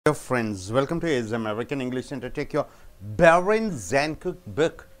Dear friends, welcome to AS American English Center. Take your Baron Zancook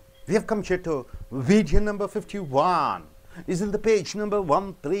book. We have come here to video number 51. Is in the page number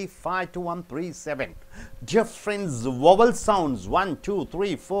 135 to 137. Dear friends, vowel sounds 1, 2,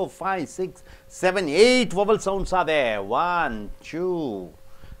 3, 4, 5, 6, 7, 8 vowel sounds are there. 1, 2,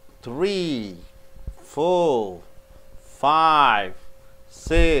 3, 4, 5,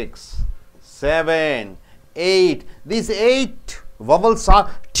 6, 7, 8. These 8 vowels are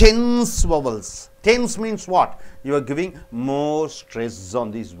tense vowels. Tense means what? You are giving more stress on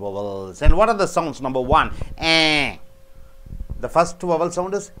these vowels. And what are the sounds? Number 1, eh. The first vowel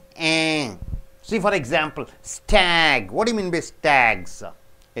sound is eh. See, for example, stag. What do you mean by stags?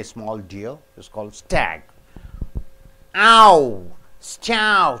 A small deer is called stag. Ow,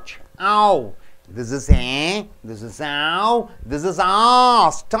 stout, ow. This is eh, this is ow, this is ah,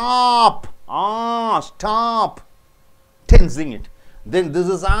 stop, stop. Tensing it. Then this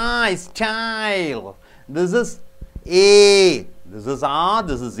is I, style. This is a. This is ah,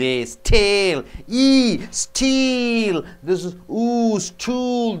 this is a, stale. E, steel. This is ooh,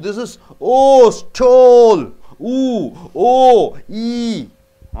 stool. This is oh, stole. Ooh, oh, e.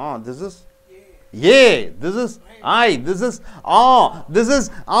 This is yeah. This is I. This is ah. This is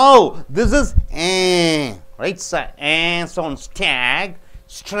ow. This is eh. Right? So sound stag,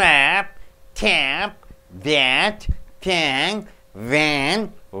 strap, tap, that, tang,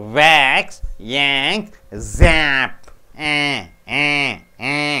 van, wax, yank, zap.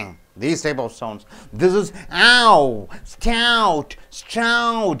 These type of sounds. This is ow, stout,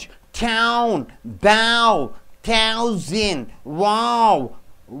 stroud, town, bow, thousand, wow,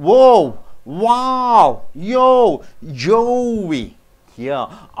 whoa, wow, yo, joey. Here,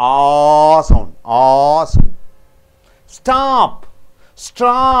 awesome, awesome. Stop,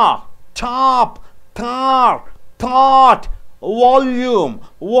 straw, top, tar, thought, volume,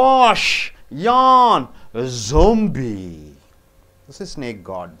 wash, yawn, zombie. This is snake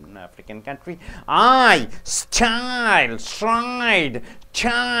god in African country. I, style, stride,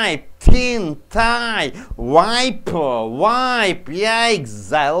 type, thin, thigh, wiper, wipe, yikes,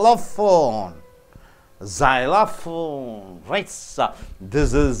 xylophone. Xylophone. Right, sir.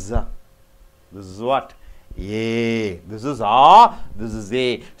 This is what? Yeah, this is this is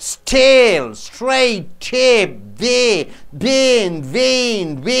a stale, straight, tape, they, bane,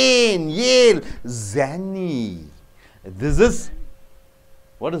 vein, yale, zanny. This is,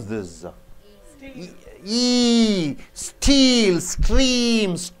 what is this? Steel,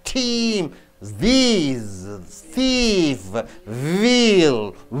 stream, steam, these, thief,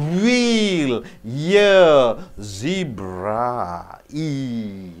 wheel, year, zebra,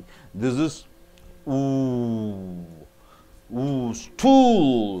 this is ooh,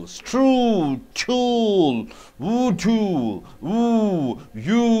 stool, strew, tool, tool,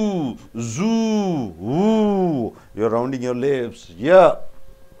 you, zoo, you're rounding your lips, yeah.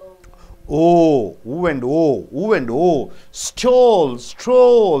 Ooh and oh, stole,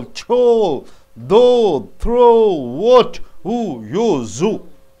 stroll, chole, though, throw, what, who, you, zoo.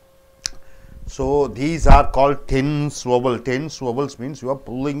 So these are called tense vowel. Tense vowels means you are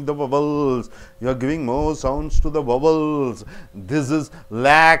pulling the vowels. You are giving more sounds to the vowels. This is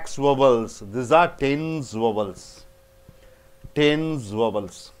lax vowels. These are tense vowels. Tense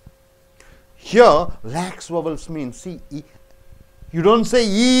vowels. Here, lax vowels means, see, you don't say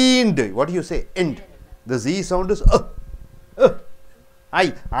end. What do you say? End. The Z sound is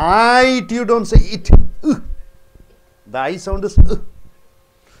I, you don't say it. The I sound is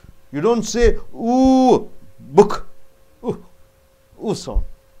You don't say ooh, book, ooh sound,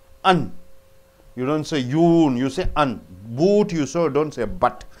 un. You don't say yoon, you say un. Boot, you don't say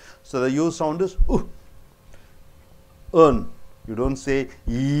but. So the U sound is earn. You don't say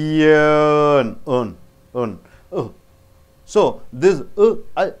yearn, earn. So this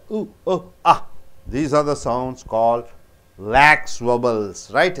I, ah. These are the sounds called lax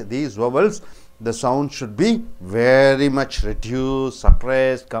vowels, right? These vowels, the sound should be very much reduced,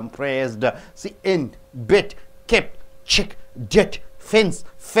 suppressed, compressed. See, end, bit, kept, chick, jet, fence,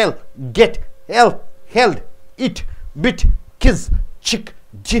 fell, get, held, it, bit, kiss, chick,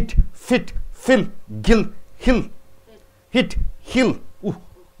 jit, fit, fill, gill, hill, hit, hill,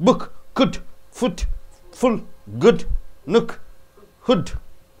 book, could, foot, full, good, nook, hood,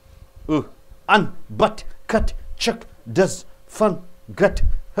 un, but, cut, chuck, does, fun, gut,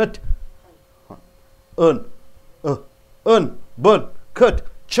 hurt, earn, burn, cut,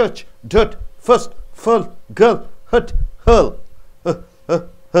 church, dirt, first, full, girl, hurt, hurl.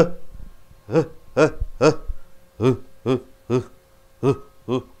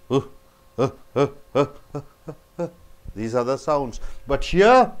 These are the sounds. But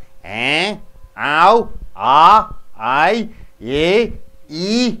here, ow, ah, I, a,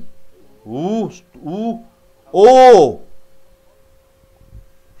 e, oo, o.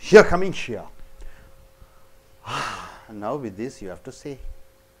 Here, coming here. Now with this you have to say.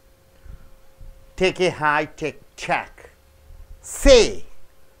 Take a high, take tack. Say,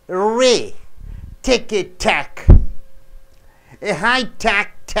 re, take a tack. A high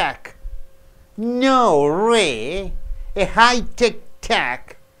tack, tack. No, re, a high take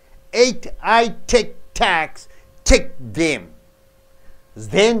tack. 8 I take tacks, take them.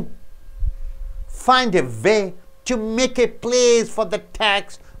 Then find a way to make a place for the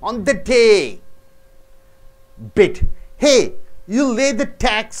tacks on the day. Bit, hey, you lay the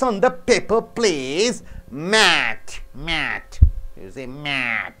tacks on the paper, please. Mat, mat. You say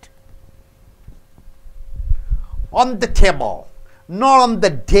mat. On the table, not on the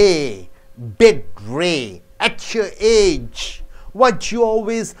day. Bed ray, at your age. Why'd you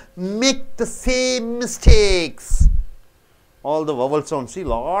always make the same mistakes? All the vowel sounds, see,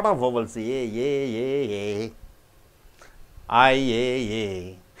 lot of vowels. A. I,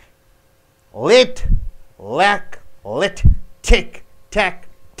 a. Let, lack, let, take, tack,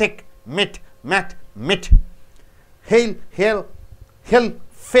 tick, mit, mat, mit. Hail, hail, hill,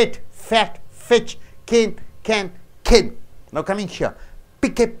 fit, fat, fetch, can, kin. Now coming here.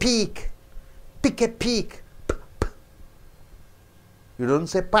 Pick a peak. Pick a peak. You don't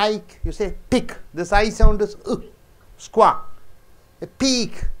say pike, you say pick. This I sound is squawk. A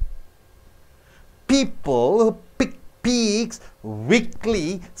peak. People who pick peaks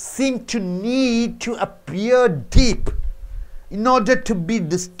weakly seem to need to appear deep in order to be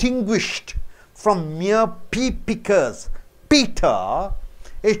distinguished from mere peak pickers. Peter,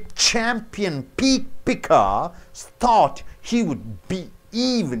 a champion peak picker, thought he would be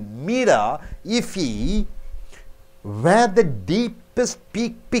even meaner if he were the deepest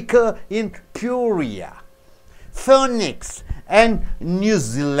peak picker in Puria, Phoenix and New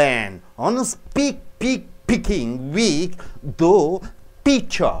Zealand on his peak picking week, though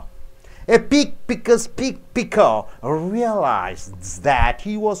Peter, a peak picker's peak picker, realized that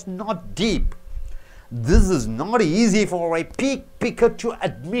he was not deep. This is not easy for a peak picker to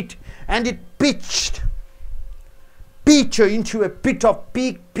admit, and it pitched Peter into a pit of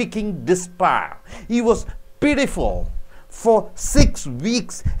peak picking despair. He was pitiful for 6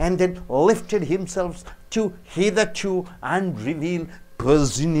 weeks and then lifted himself to hitherto unrevealed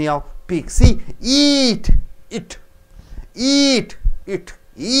perennial peak. See, eat it. Eat it.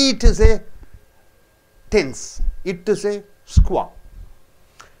 Eat is a tense. It is a squawk.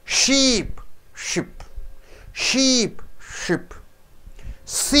 Sheep, ship. Sheep, ship.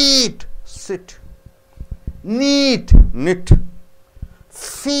 Seat, sit. Neat, knit.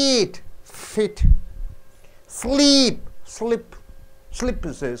 Feet, fit. Sleep, slip. Slip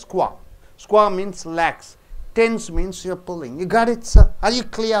is a squawk. Squawk means lax. Tense means you're pulling. You got it, sir? Are you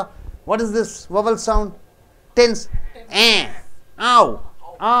clear? What is this vowel sound? Tense. Ow.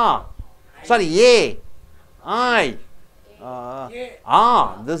 Ah. Sorry, ye. I.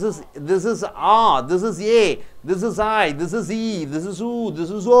 This is ah. This is ye. This is I. This is e. This is oo.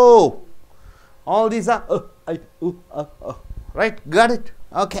 This is o. All these are right? Got it?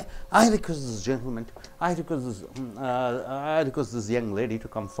 Okay. I request this gentleman. I request this young lady to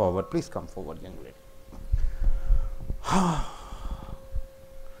come forward. Please come forward, young lady.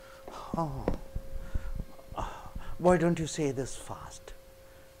 Why don't you say this fast?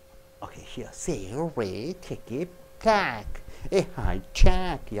 Okay, here. Say Ray, take a tack. A high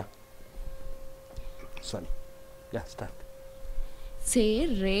tack. Yeah. Sorry. Yeah, start. Say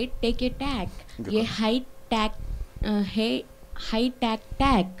Ray, take a tack. A high tack. High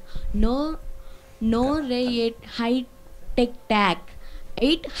tack. No Ray, 8 high tech tack.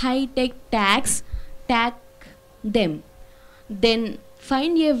 8 high tech tacks. Tack them. Then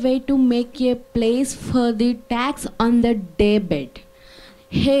find a way to make a place for the tacks on the daybed.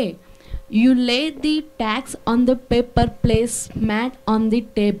 Hey, you lay the tacks on the paper placemat on the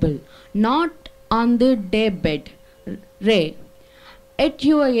table, not on the daybed. Ray, at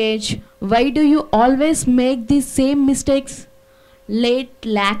your age, why do you always make the same mistakes? Late,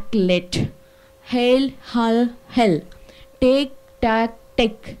 lack, let. Hail, hull, hell. Take, tack,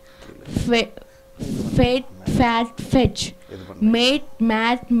 tick. Fat, fat, fetch. Mate,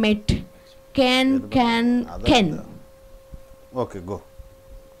 mat, met. Can. Okay, go.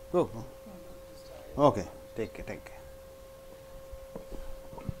 Okay, take it.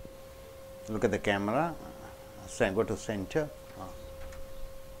 Look at the camera. Go to center.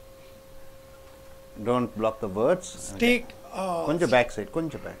 Don't block the words. Stick. Kunja back side.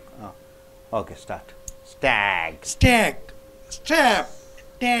 Okay, start. Stag. Stag, strap,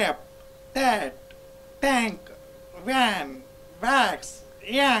 tap, tat, tank, van, wax,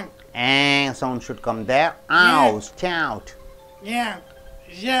 yank, And sound should come there. Ow, scout. yank,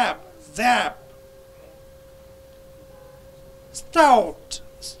 yap, zap, stout,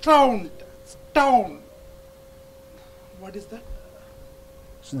 stoned, stone. What is that?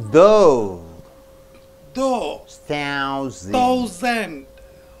 Though. Though, Thousand. thousand,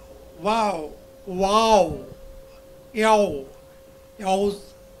 wow, wow, yow, yow,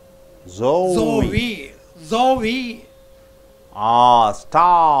 Zoe. Zoe, Zoe, Ah,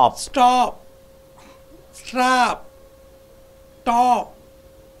 stop. stop, strap, top,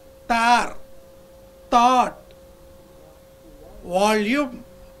 tar, thought, volume,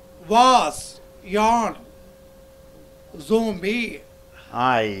 was, yawn, zombie,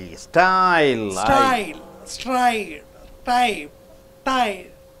 I. Style. style, stride, type, tie,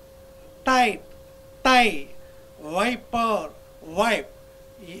 tight, tie, viper, wipe,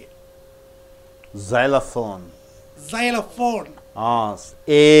 Xylophone. xylophone, Ah,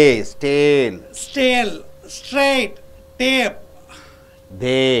 A. Stale. stale, straight, tape,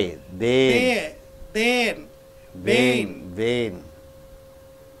 They. they, then, Vain. Vain.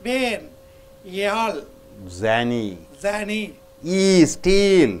 Ben, Yal, Zany. Zani, E.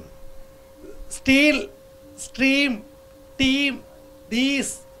 Steel. Steel, Stream, Team,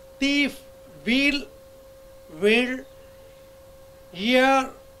 These, Thief, Wheel, Will,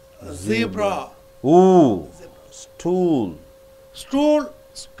 Ear, Zebra, Ooh. Stool. Stool,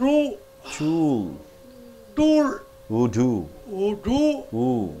 Screw, Tool. Tool, Voodoo. Voodoo,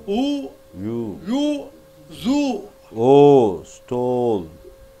 Ooh. Who, You. You, Zoo, Oh. Stole.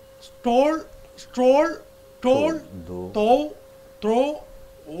 Stole, Stroll, Toll, Do. Tow, Throw,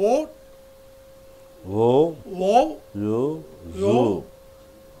 Vote, Oh. Wow, You. Yo.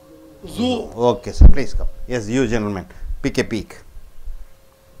 Zoo. Zoo. Okay, sir. Please come. Yes, you gentlemen. Pick a peak.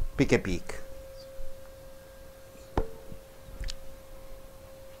 Pick a peak.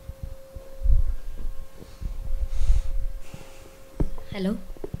 Hello.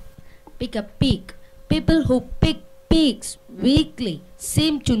 Pick a peak. People who pick peaks weekly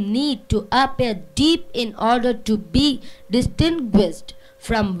seem to need to appear deep in order to be distinguished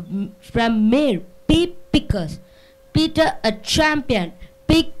from mere peak pickers. Peter, a champion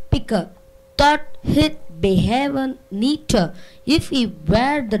peak picker, thought he'd behave neater if he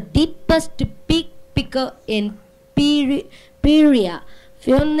were the deepest peak picker in Perea,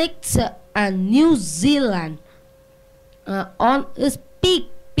 Phoenix, and New Zealand. On his peak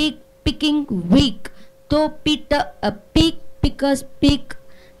picking week, though Peter, a peak picker,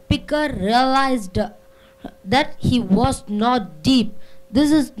 realized that he was not deep.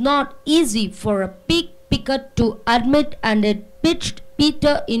 This is not easy for a peak picker to admit, and it pitched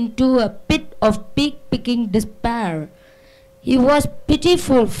Peter into a pit of peak picking despair. He was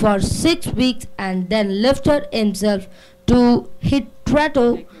pitiful for 6 weeks and then lifted himself to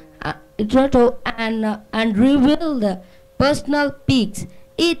Hitherto and revealed the personal peaks.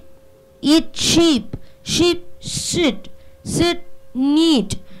 Eat sheep, sit,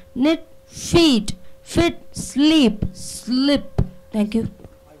 neat, knit, feet, fit, sleep, slip. Thank you.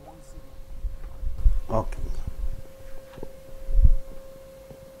 Okay.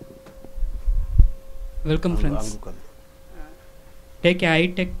 Welcome, friends. Uncle. Take a I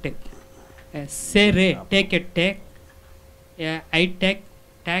take take. Say re, take a take. Yeah, I take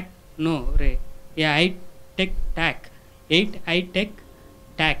tack. No re. Yeah, I take tack. 8 I take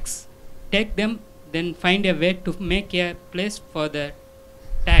tax. Take them, then find a way to make a place for the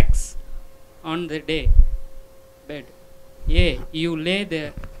tax on the day. Bed. Yeah, you lay the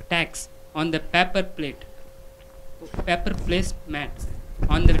tax on the paper plate. Paper place mat.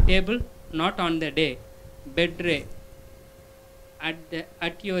 On the table, not on the day. Bed ray.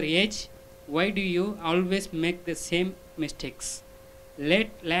 At your age, why do you always make the same mistakes? Let,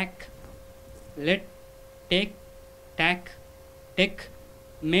 lack, let, take, tack, take,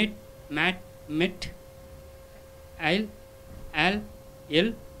 mate, mat, mit, I'll,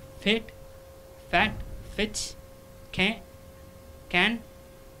 ill, fit, fat, fetch, can,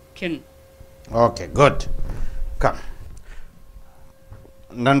 kin. Okay, good. Come.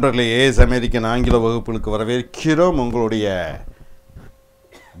 நண்பர்களே, ace American ஆங்கில வகுப்புகளுக்கு வரவேற்கிறோம். உங்களுடைய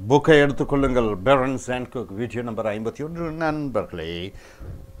புக்கை எடுத்துக்கொள்ளுங்கள். பெரன்ஸ் and cook video number 51. நண்பர்களே,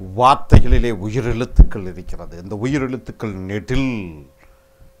 வார்த்தைகளிலே உயிரெழுத்துக்கள் இருக்கிறது. இந்த உயிரெழுத்துக்கள் நெடில்,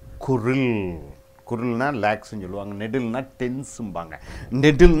 குரில், குரில்னா லேக்ஸ்ன்னு சொல்லுவாங்க, நெடில்னா டென்ஸும்பாங்க.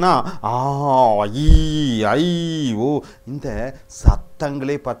 நெடில்னா ஆ, ஈ, ஐ, ஓ. இந்த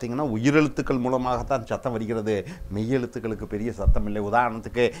சத்தங்களே பார்த்தீங்கன்னா உயிரெழுத்துக்கள் மூலமாகத்தான் சத்தம் வருகிறது. மெய்யெழுத்துக்களுக்கு பெரிய சத்தம் இல்லை.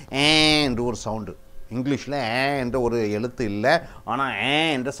 உதாரணத்துக்கு ஏன்று ஒரு சவுண்டு, இங்கிலீஷில் என்ற ஒரு எழுத்து இல்லை, ஆனால்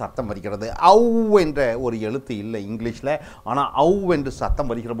என்ற சத்தம் வருகிறது. ஔ என்ற ஒரு எழுத்து இல்லை இங்கிலீஷில், ஆனால் ஔ என்று சத்தம்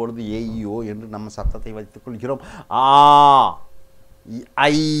வருகிற பொழுது ஏஇஓ என்று நம்ம சத்தத்தை வைத்துக் கொள்கிறோம். ஆ,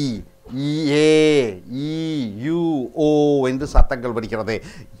 ஐ, ஏ, இ, யு, ஓ என்று சத்தங்கள் வருகிறது.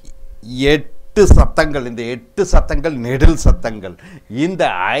 8 சத்தங்கள். இந்த 8 சத்தங்கள் நெடில் சத்தங்கள். இந்த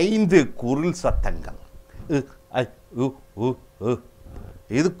 5 குரில் சத்தங்கள். ஐ, உ, உ, உ.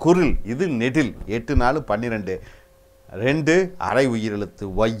 இது குரில், இது நெடில். 8 4 12. 2 அரை உயிரெழுத்து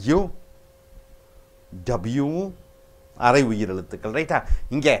ஒய்யும் டபிள்யூவும் அரை உயிரெழுத்துக்கள். ரைட்டா?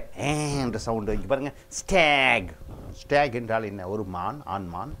 இங்கே என்ற சவுண்டு இங்கே பாருங்கள். ஸ்டாக். ஸ்டாக் என்றால் என்ன? ஒரு மான், ஆண்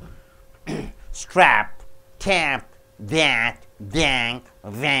மான். Strap, tape, that, dang,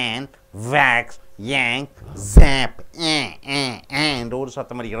 van, wax, yank, zap, என்ற ஒரு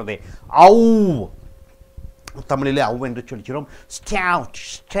சத்தம் வருகிறது. ஔ, தமிழிலே ஔ என்று சொல்கிறோம். Stout,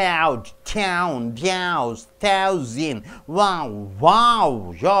 Stout, down, டவுஸ், thousand, wow, wow,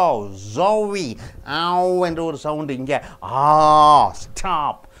 யோ, ஜோவி, ஔ என்ற ஒரு சவுண்டு இங்கே. ஆ,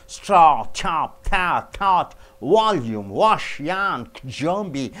 ஸ்டாப், ஸ்ட்ரா, சாப், தா, தாட், வால்யூம், வாஷ், யான்,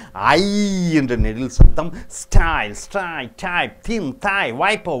 ஜாம்பி. ஐ என்ற நெடில் சத்தம். ஸ்டைல், ஸ்டாய், டைப், திம், தாய்,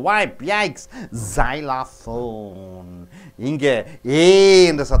 வைப்போ, வைப், யாக்ஸ், ஜைலாஃபோன். இங்கே ஏ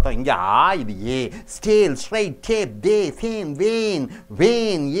என்ற சத்தம். இங்கே ஆ, இது ஏ. ஸ்டேல், ஸ்ட்ரைட், டேப், டே, தேன், வேன்,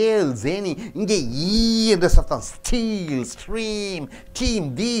 வேன், ஏல், ஜேனி. இங்கே ஈ என்ற சத்தம். Steel, stream, team,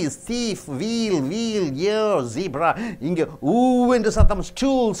 these, thief, wheel, wheel, year, zebra. இங்கே ஊ என்ற சத்தம்.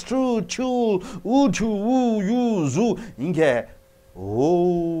 Stool, ஸ்ட்ரூ, Sool, ஊச்சு, who, you, zoo. இங்கே ஓ,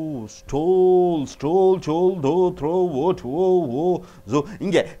 ஸ்டோல், ஸ்டோல், சோல், தோ, த்ரோ, ஓட், ஓ, ஓ, ஜோ.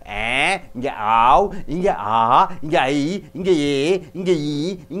 இங்கே இங்கே ஆவ், இங்கே ஆ, இங்கே ஐ, இங்கே ஏ, இங்கே இ,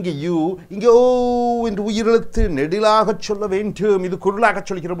 இங்கே யூ, இங்கே ஓ என்று உயிரெழுத்து நெடிலாக சொல்ல வேண்டும். இது குரலாக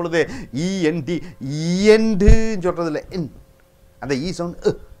சொல்கிற பொழுது இஎன்டி, இஎன்டு சொல்றதில்லை, அந்த இ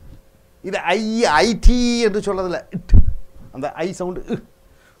சவுண்ட். இது ஐடி என்று சொல்றதில்லை, அந்த ஐ சவுண்டு.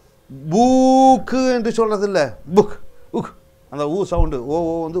 பூக்கு என்று சொல்றதில்லை, புக், உக், அந்த ஊ சவுண்டு. ஓ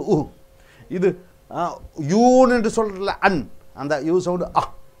வந்து ஊ. இது யூன் என்று சொல்றதில்ல, அந்த யூ சவுண்டு.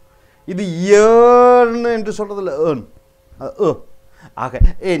 இது ஏர்ன் என்று சொல்றதில்ல, ஏர்ன். ஆக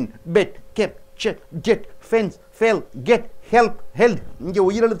என், பெட், கெப், check, jet, fence, fell, get, help, held. இங்கே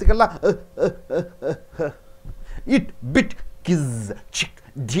உயிரெழுத்துக்கெல்லாம் it, bit, kiss, sick,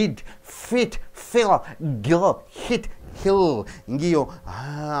 did, fit, fell, go, hit, hill. இங்கேயும்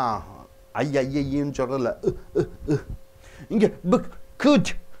ஐன்னு சொல்றதில்ல. இங்கே book, good,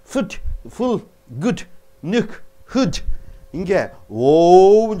 food, full, good, நிக், ஹுட். இங்கே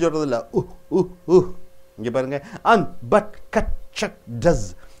ஓன்னு சொல்றதில்ல, இங்கே பாருங்க. An, but, cut, chuck, does,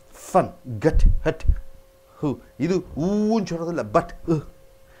 fun, cut, hut, who. இது ஊன்னு சொல்றதில்ல, but.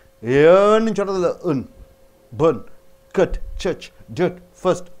 ஏன்னு சொல்றதில்ல, பர்ன், கட், சர்ச், டட்,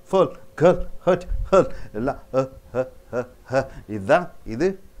 ஃபர்ஸ்ட், ஃபர்ல், கர், ஹட், ஹர். எல்லாம் இதுதான். இது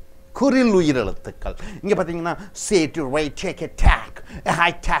குரில் உயிரெழுத்துக்கள். இங்கே பார்த்தீங்கன்னா say to write, take a tack, a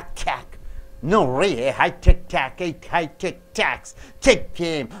high tack tack. No ray, a high tech tack, a high tech tax. Take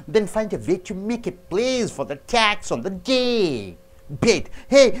game, then find a way to make a place for the tax on the day. Bit,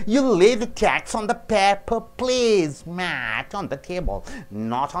 hey, you lay the tax on the paper place mat on the table,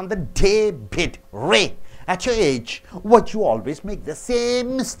 not on the day. Bit, ray. At your age, what you always make the same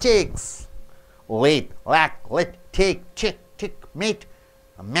mistakes. Late, lack, let, take, check, tick, mate,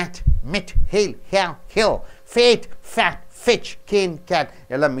 met, mit, hail, hell, hill, fate, fat, fetch, cane, cat.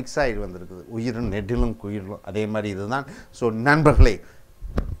 எல்லாம் mix ஆகி வந்திருக்குது. உயிரும் நெடிலும் குயிலும் அதே மாதிரி இதுதான். So நண்பர்களே,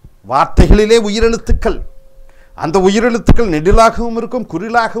 வார்த்தைகளிலே உயிரெழுத்துக்கள், அந்த உயிரெழுத்துக்கள் நெடிலாகவும் இருக்கும்,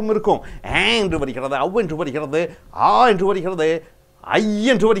 குறிலாகவும் இருக்கும். என்று வருகிறது, அவ் என்று வருகிறது, ஆ என்று வருகிறது, ஐ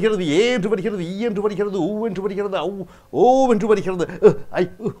என்று வருகிறது, ஏ என்று வருகிறது, இ என்று வருகிறது, ஊ என்று வருகிறது, ஓ என்று வருகிறது, ஐ,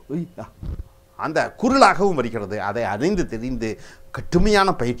 அந்த குரலாகவும் வருகிறது. அதை அறிந்து தெரிந்து கடுமையான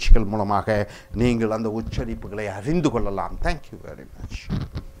பயிற்சிகள் மூலமாக நீங்கள் அந்த உச்சரிப்புகளை அறிந்து கொள்ளலாம். Thank you very much.